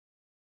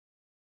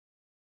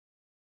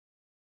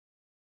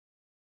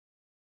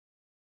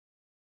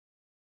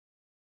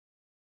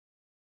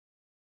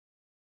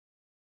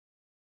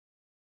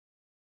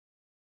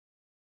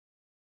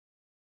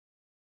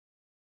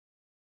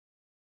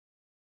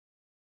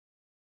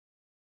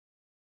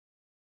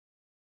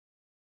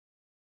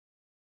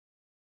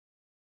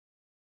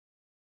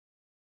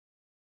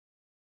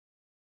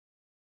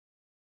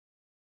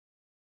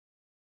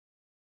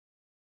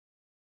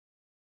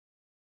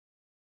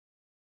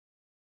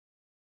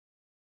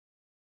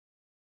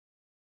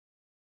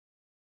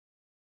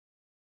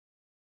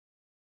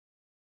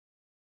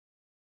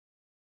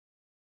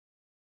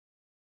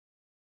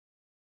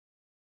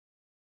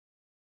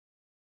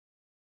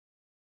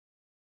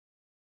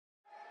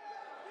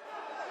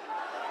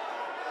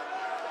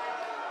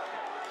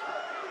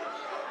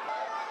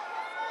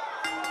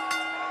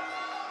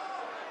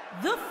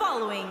The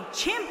following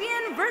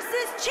champion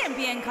versus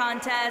champion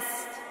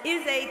contest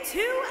is a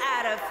 2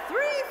 out of 3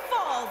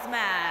 falls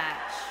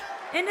match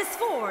and is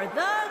for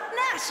the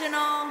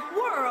National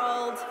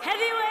World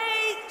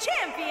Heavyweight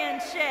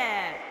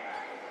Championship.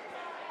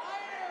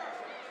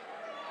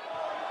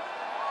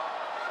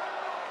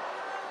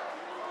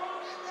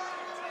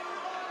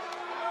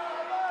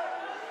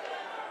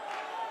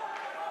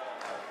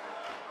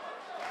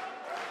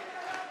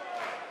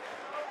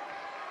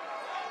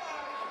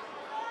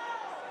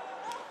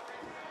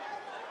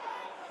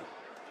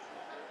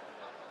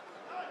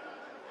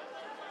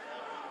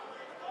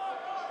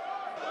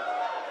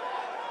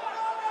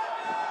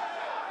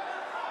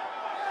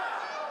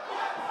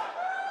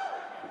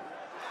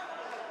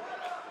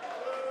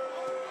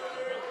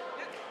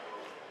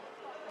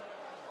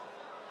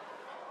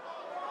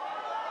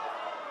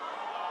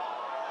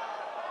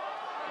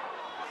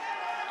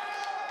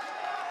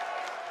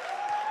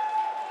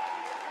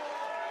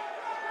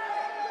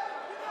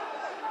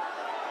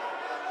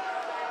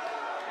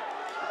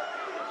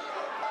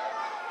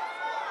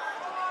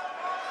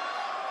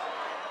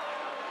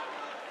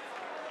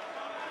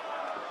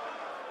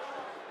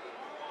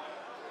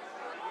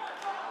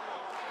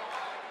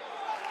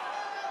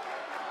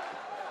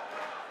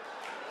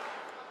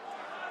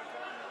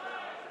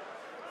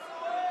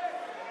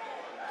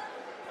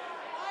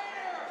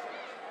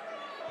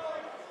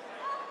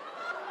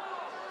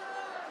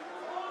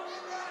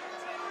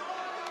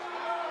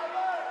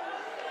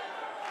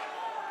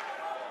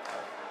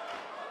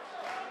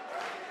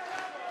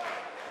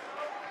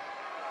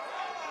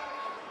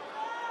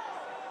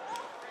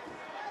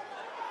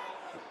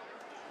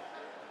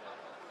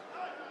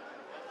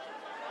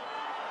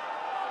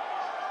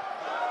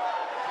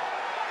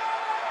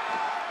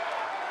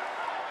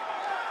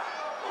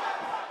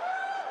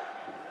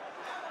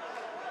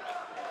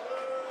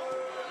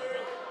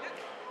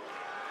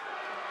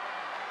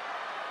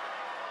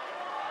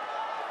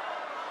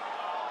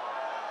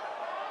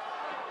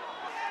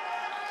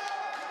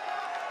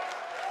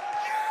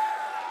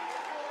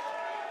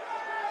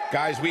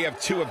 Guys, we have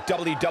two of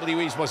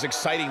WWE's most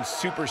exciting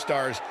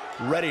superstars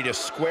ready to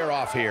square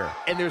off here.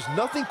 And there's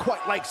nothing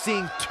quite like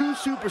seeing two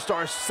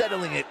superstars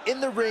settling it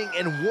in the ring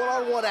in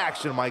one-on-one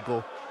action,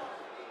 Michael.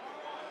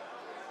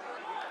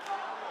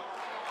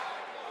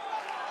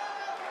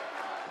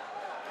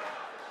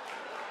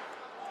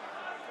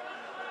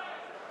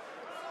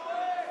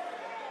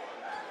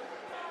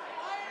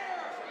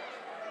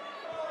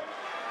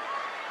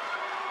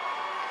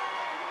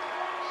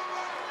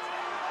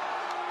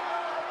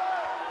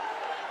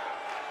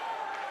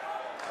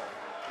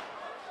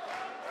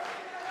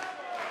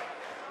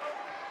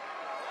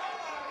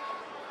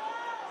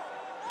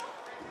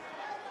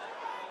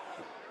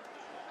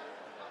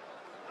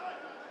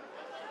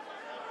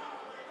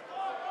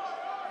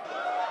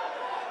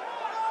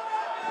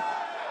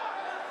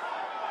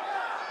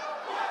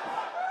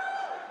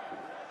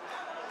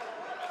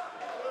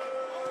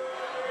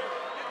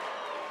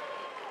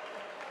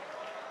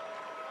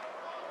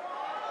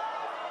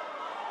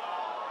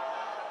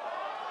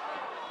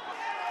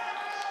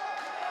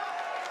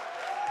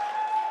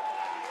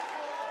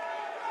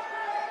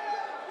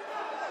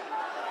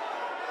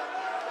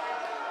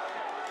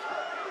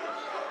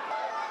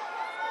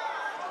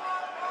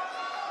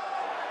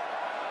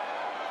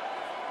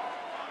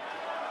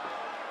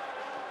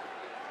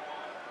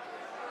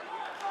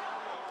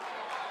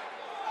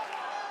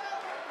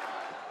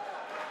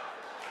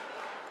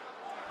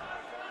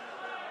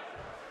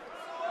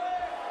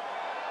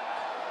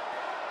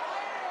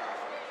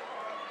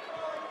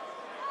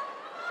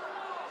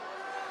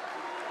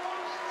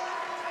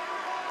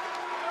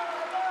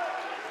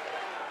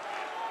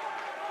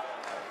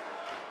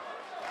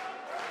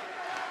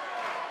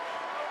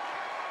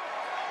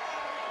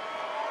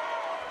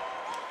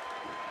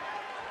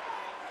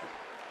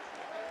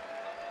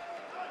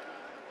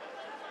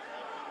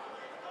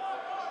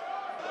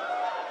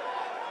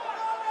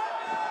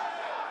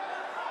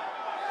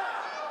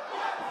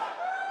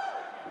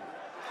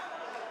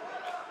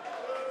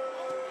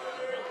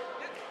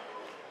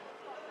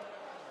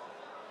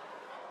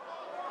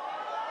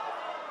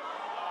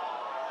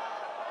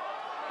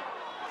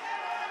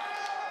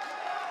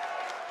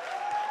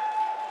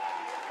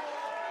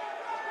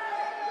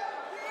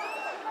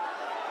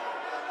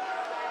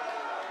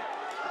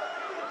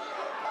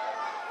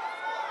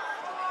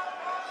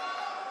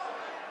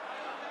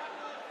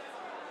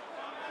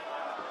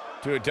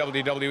 Two of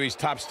WWE's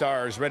top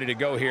stars ready to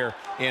go here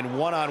in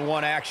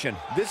one-on-one action.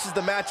 This is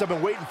the match I've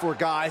been waiting for,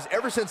 guys.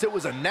 Ever since it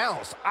was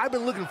announced, I've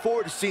been looking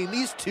forward to seeing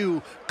these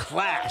two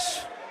clash.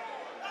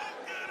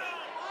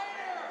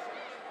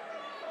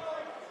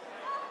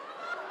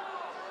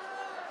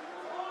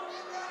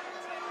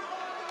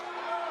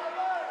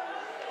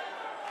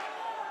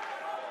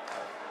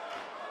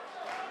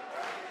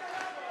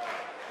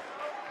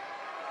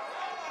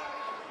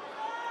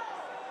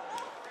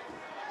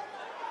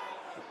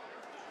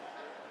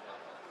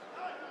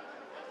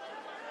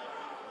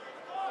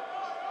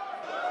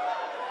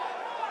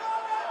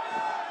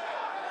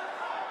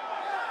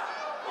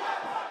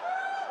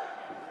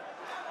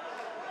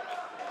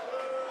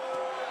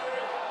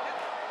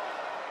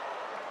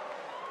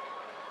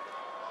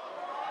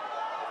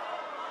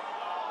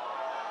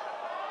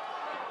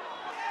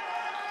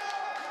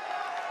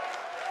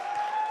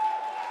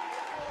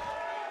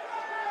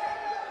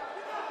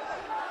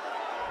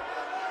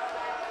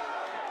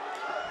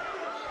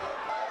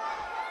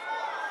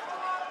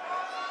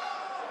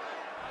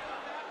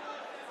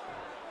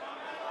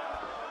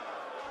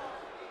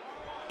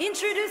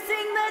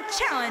 Introducing the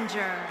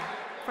challenger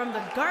from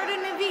the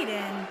Garden of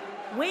Eden,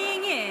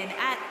 weighing in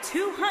at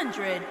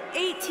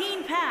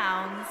 218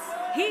 pounds,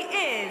 he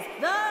is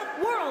the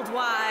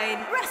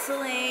Worldwide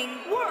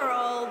Wrestling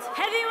World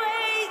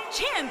Heavyweight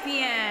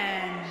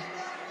Champion,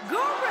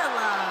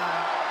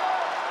 Gorilla.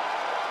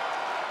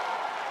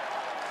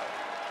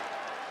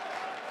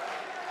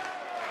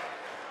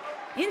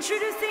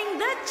 Introducing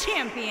the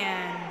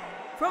champion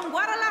from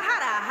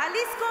Guadalajara,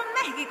 Jalisco,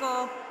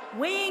 Mexico,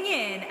 weighing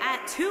in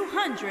at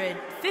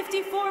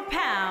 254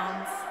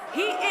 pounds,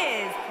 he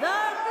is the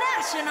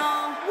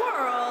National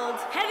World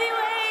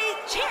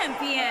Heavyweight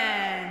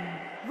Champion,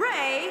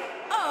 Rayo.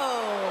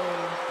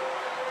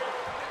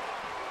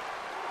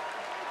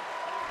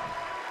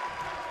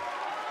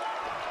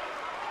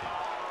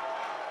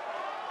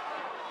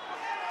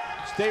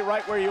 Stay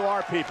right where you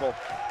are, people.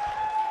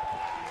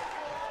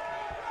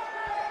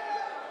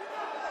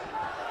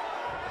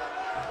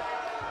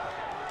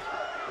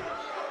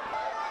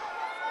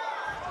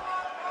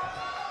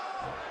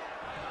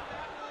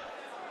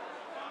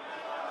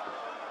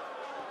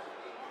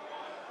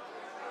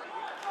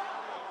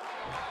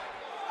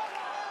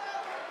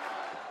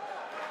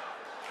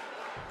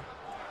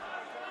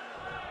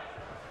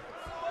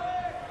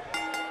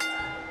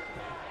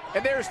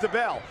 And there's the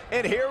bell,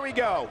 and here we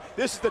go.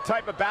 This is the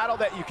type of battle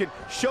that you can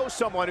show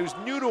someone who's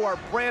new to our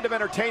brand of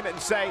entertainment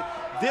and say,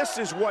 this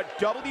is what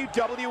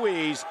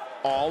WWE's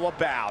all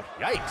about.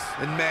 Yikes.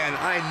 And man,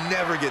 I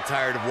never get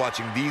tired of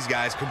watching these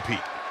guys compete.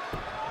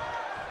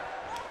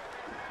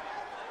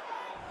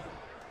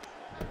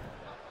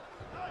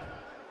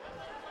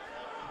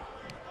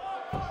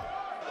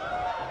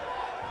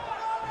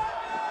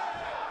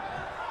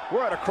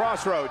 We're at a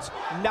crossroads.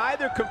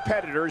 Neither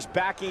competitor's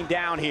backing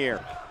down here.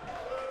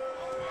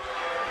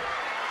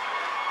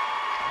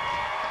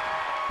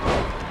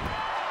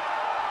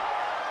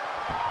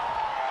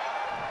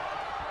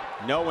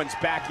 No one's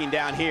backing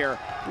down here.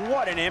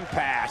 What an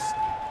impasse.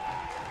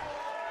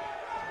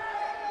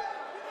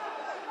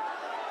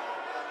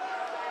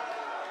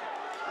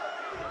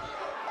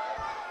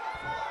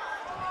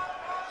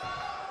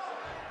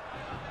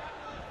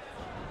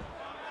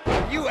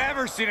 Have you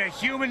ever seen a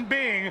human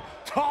being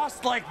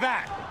tossed like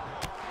that?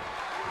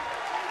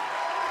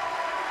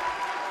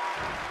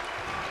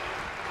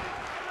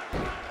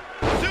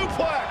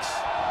 Suplex!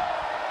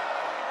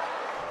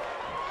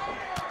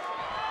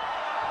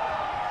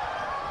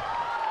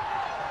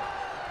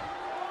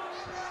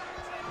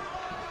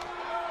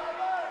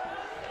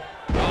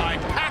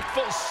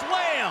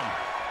 Slam!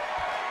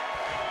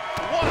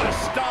 What a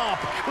stomp!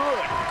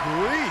 Good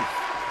grief!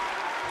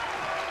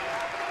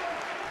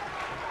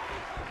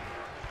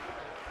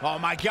 Oh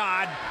my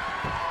God!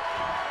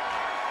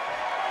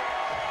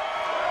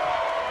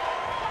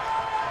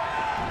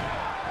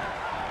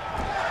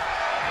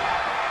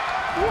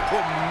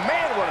 Oh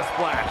man, what a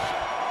splash!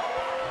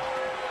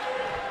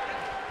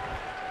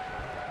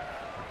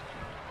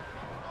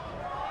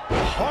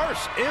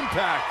 Harsh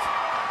impact!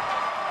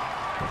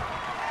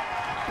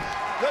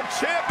 The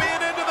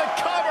champion into the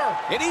cover.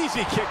 An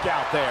easy kick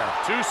out there.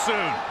 Too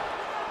soon.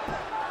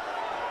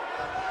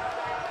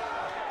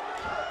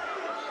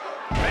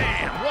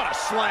 Man, what a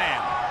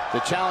slam.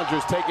 The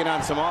challenger's taking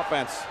on some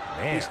offense.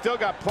 Man. He's still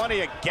got plenty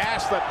of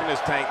gas left in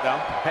his tank,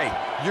 though. Hey,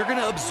 you're going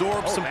to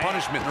absorb some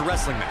punishment in a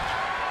wrestling match.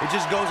 It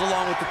just goes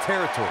along with the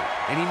territory,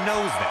 and he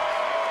knows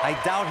that.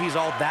 I doubt he's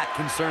all that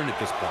concerned at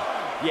this point.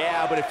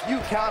 Yeah, but if you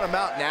count him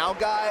out now,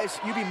 guys,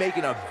 you'd be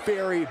making a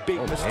very big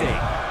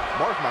mistake.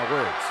 Mark my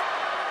words.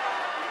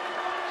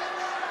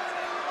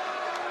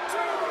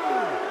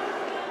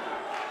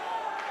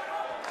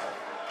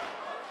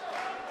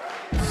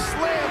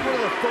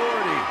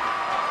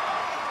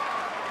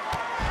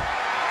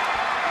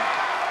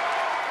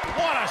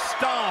 What a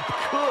stomp!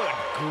 Good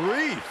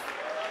grief!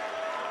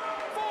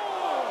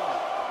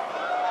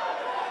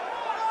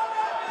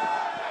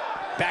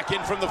 Back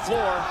in from the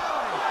floor.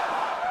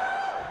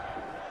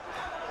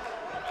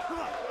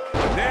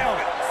 Nailed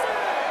it.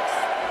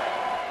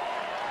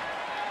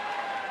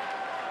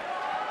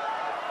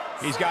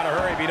 He's got to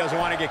hurry if he doesn't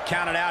want to get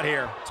counted out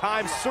here.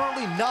 Time's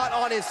certainly not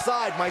on his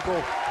side,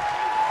 Michael.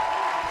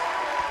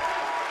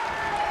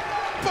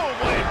 Boom,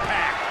 what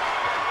impact!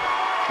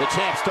 The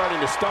champ's starting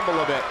to stumble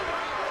a bit,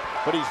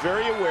 but he's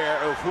very aware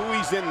of who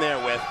he's in there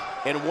with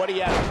and what he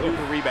has to do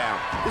to rebound.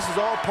 This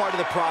is all part of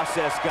the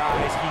process,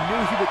 guys. He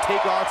knew he would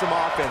take on some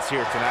offense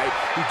here tonight.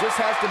 He just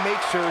has to make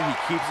sure he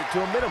keeps it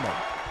to a minimum.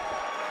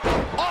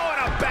 Oh,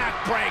 and a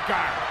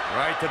backbreaker!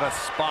 Right to the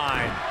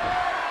spine.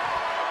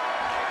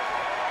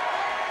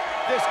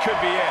 This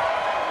could be it.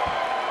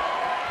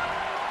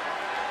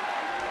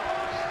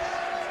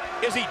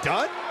 Is he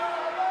done?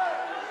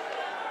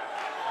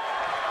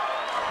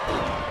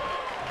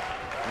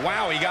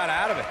 Wow, he got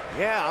out of it.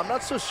 Yeah, I'm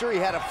not so sure he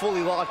had it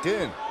fully locked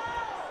in.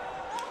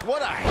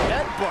 What a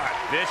headbutt.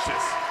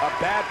 Vicious. A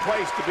bad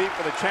place to be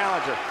for the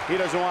challenger. He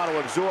doesn't want to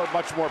absorb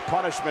much more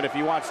punishment if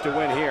he wants to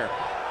win here.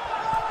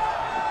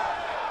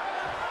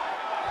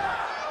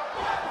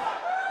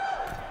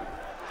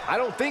 I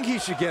don't think he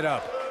should get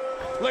up.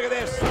 Look at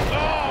this.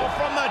 Oh,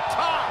 from the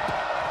top.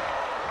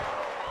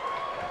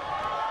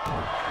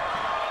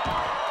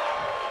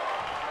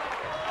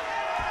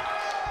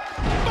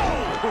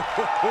 Look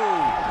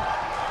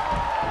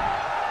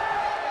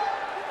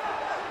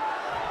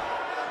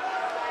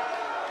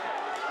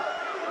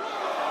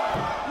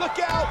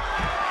out!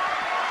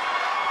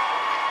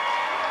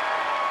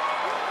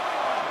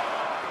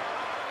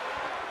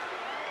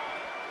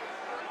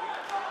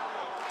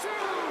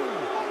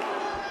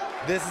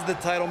 This is the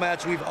title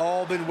match we've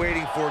all been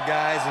waiting for,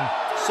 guys, and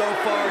so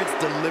far it's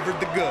delivered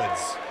the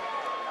goods.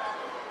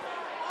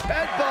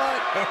 Headbutt!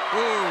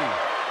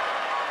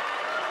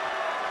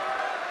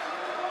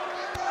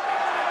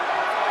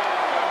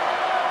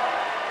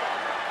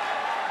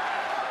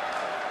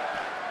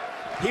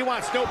 He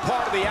wants no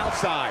part of the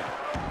outside.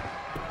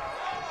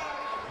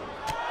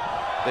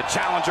 The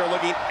challenger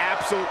looking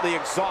absolutely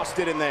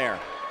exhausted in there.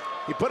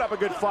 He put up a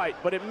good fight,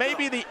 but it may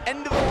be the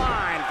end of the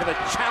line for the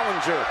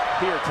challenger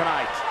here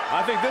tonight.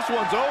 I think this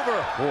one's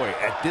over. Boy,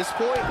 at this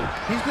point,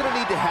 he's going to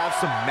need to have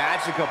some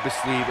magic up his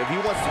sleeve if he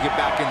wants to get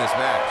back in this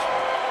match.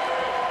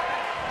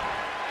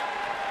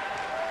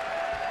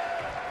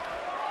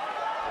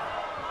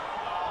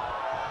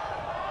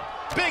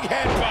 Big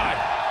headbutt.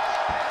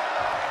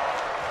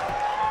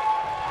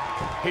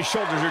 His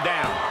shoulders are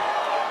down.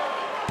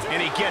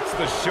 And he gets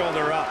the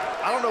shoulder up.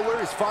 I don't know where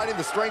he's finding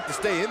the strength to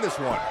stay in this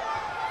one.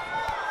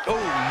 Oh,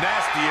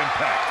 nasty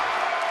impact.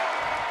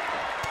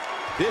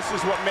 This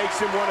is what makes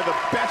him one of the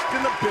best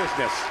in the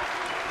business.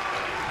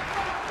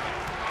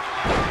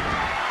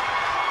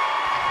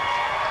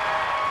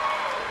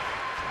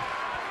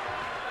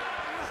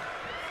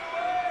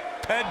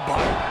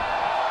 Headbutt.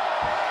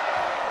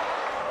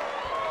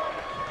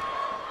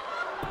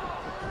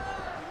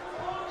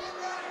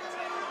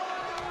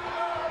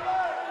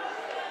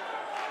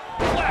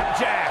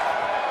 Flapjack.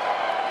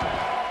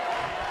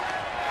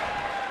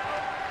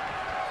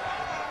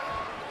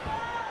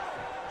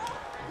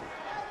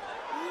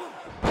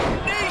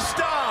 Knee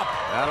stop.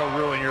 That'll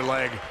ruin your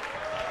leg.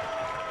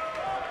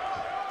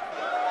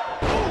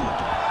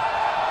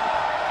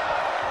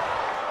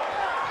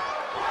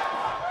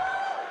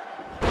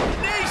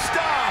 Knee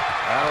stop.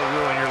 That'll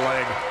ruin your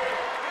leg.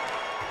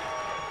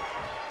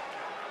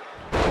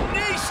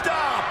 Knee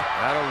stop.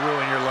 That'll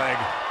ruin your leg.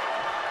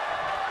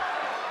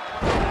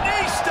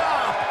 Knee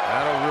stop.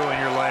 That'll ruin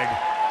your leg.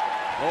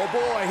 Oh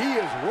boy, he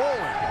is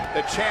rolling.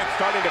 The champ's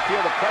starting to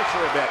feel the pressure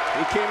a bit.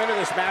 He came into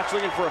this match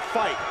looking for a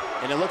fight,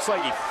 and it looks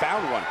like he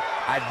found one.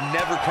 I'd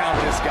never count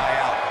this guy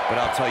out, but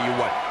I'll tell you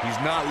what, he's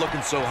not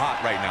looking so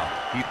hot right now.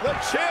 The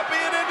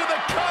champion into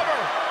the cover.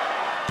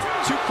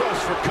 Too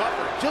close for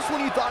cover. Just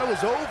when you thought it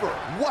was over.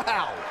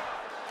 Wow.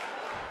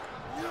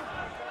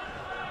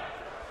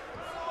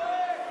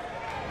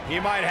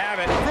 He might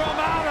have it. From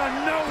out of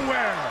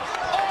nowhere.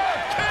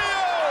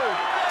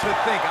 To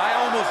think, I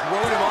almost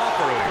wrote him off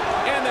earlier.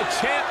 And the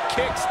champ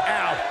kicks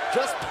out.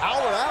 Just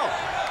power out.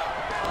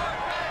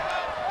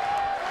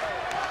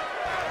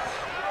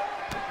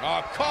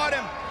 Oh, caught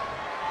him.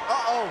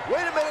 Uh-oh,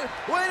 wait a minute,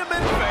 wait a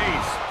minute.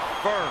 Face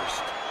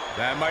first.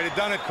 That might have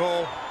done it,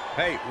 Cole.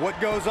 Hey, what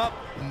goes up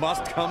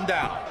must come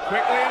down.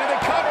 Quickly into the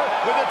cover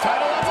with the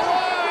title on the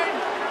line.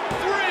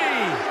 3.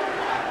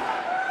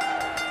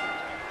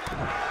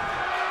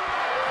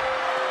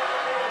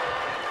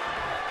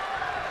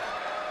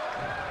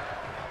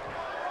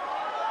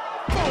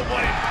 Boom,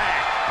 what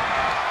impact.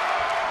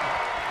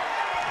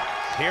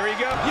 Here we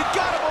go. You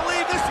gotta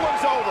believe this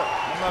one's over.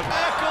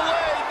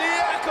 Accolade, the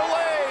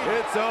accolade.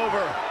 It's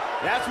over.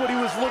 That's what he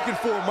was looking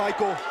for,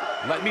 Michael.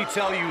 Let me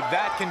tell you,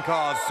 that can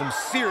cause some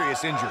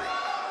serious injury.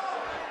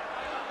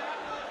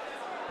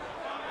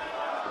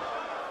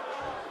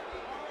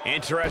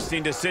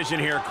 Interesting decision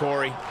here,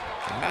 Corey.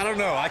 I don't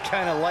know, I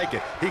kind of like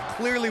it. He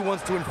clearly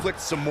wants to inflict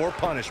some more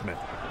punishment.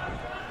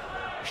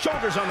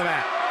 Shoulders on the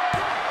mat.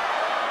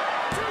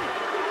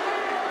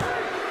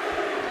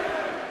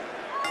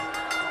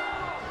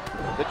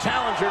 The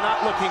challenger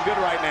not looking good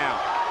right now.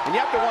 And you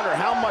have to wonder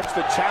how much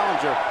the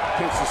challenger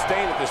can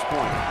sustain at this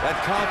point.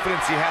 That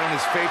confidence he had on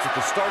his face at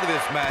the start of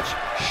this match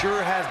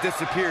sure has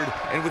disappeared,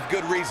 and with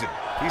good reason.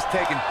 He's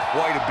taken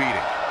quite a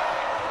beating.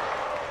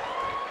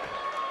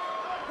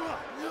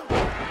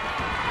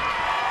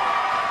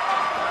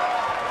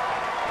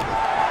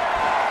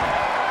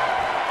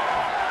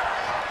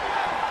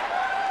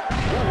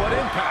 Ooh, what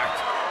impact.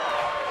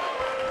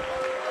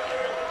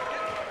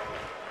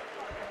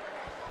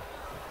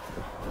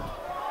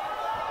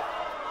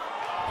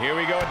 Here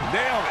we go,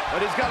 nailed it.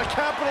 But he's got to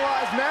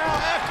capitalize now.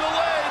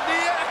 Accolade, the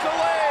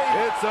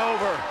accolade. It's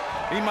over.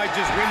 He might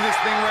just win this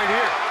thing right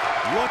here.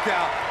 Look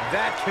out,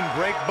 that can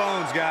break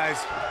bones,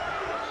 guys.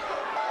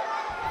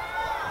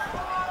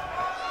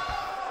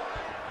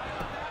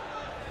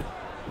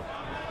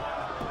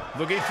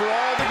 Looking for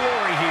all the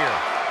glory here.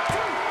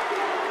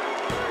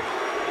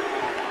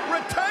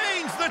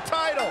 Retains the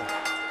title.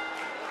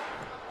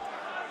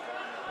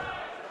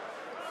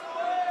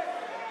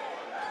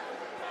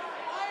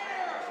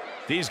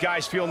 These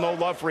guys feel no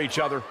love for each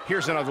other.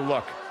 Here's another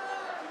look.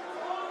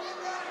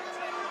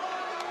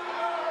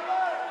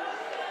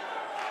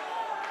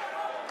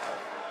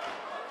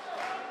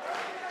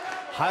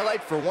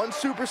 Highlight for one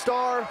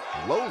superstar,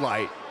 low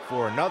light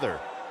for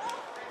another.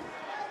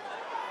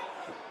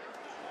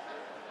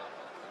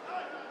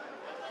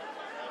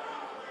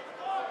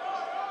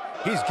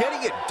 He's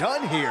getting it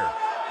done here.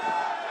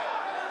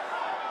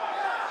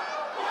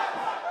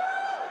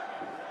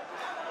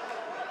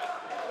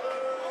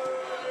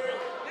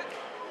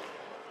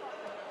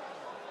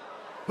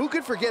 Who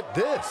could forget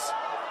this?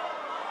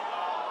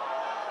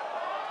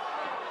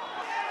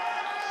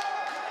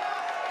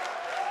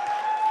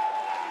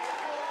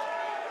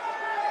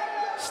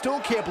 Still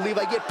can't believe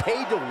I get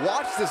paid to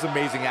watch this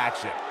amazing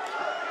action.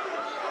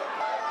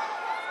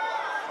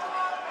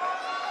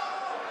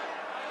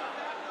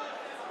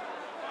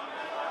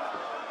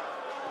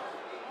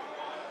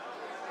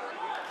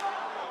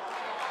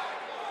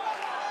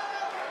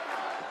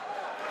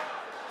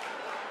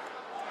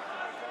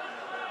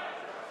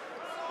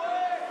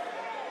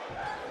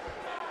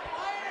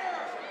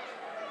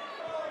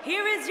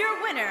 Here is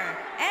your winner,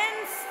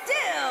 and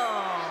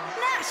still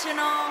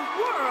National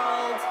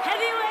World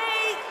Heavyweight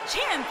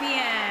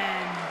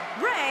Champion,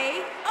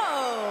 Rayo.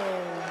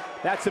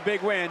 That's a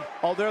big win,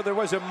 although there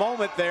was a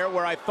moment there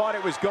where I thought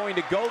it was going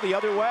to go the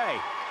other way.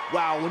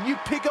 Wow, when you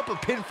pick up a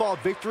pinfall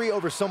victory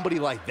over somebody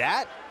like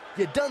that,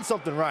 you've done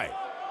something right.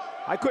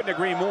 I couldn't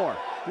agree more.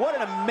 What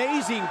an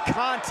amazing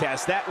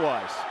contest that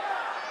was.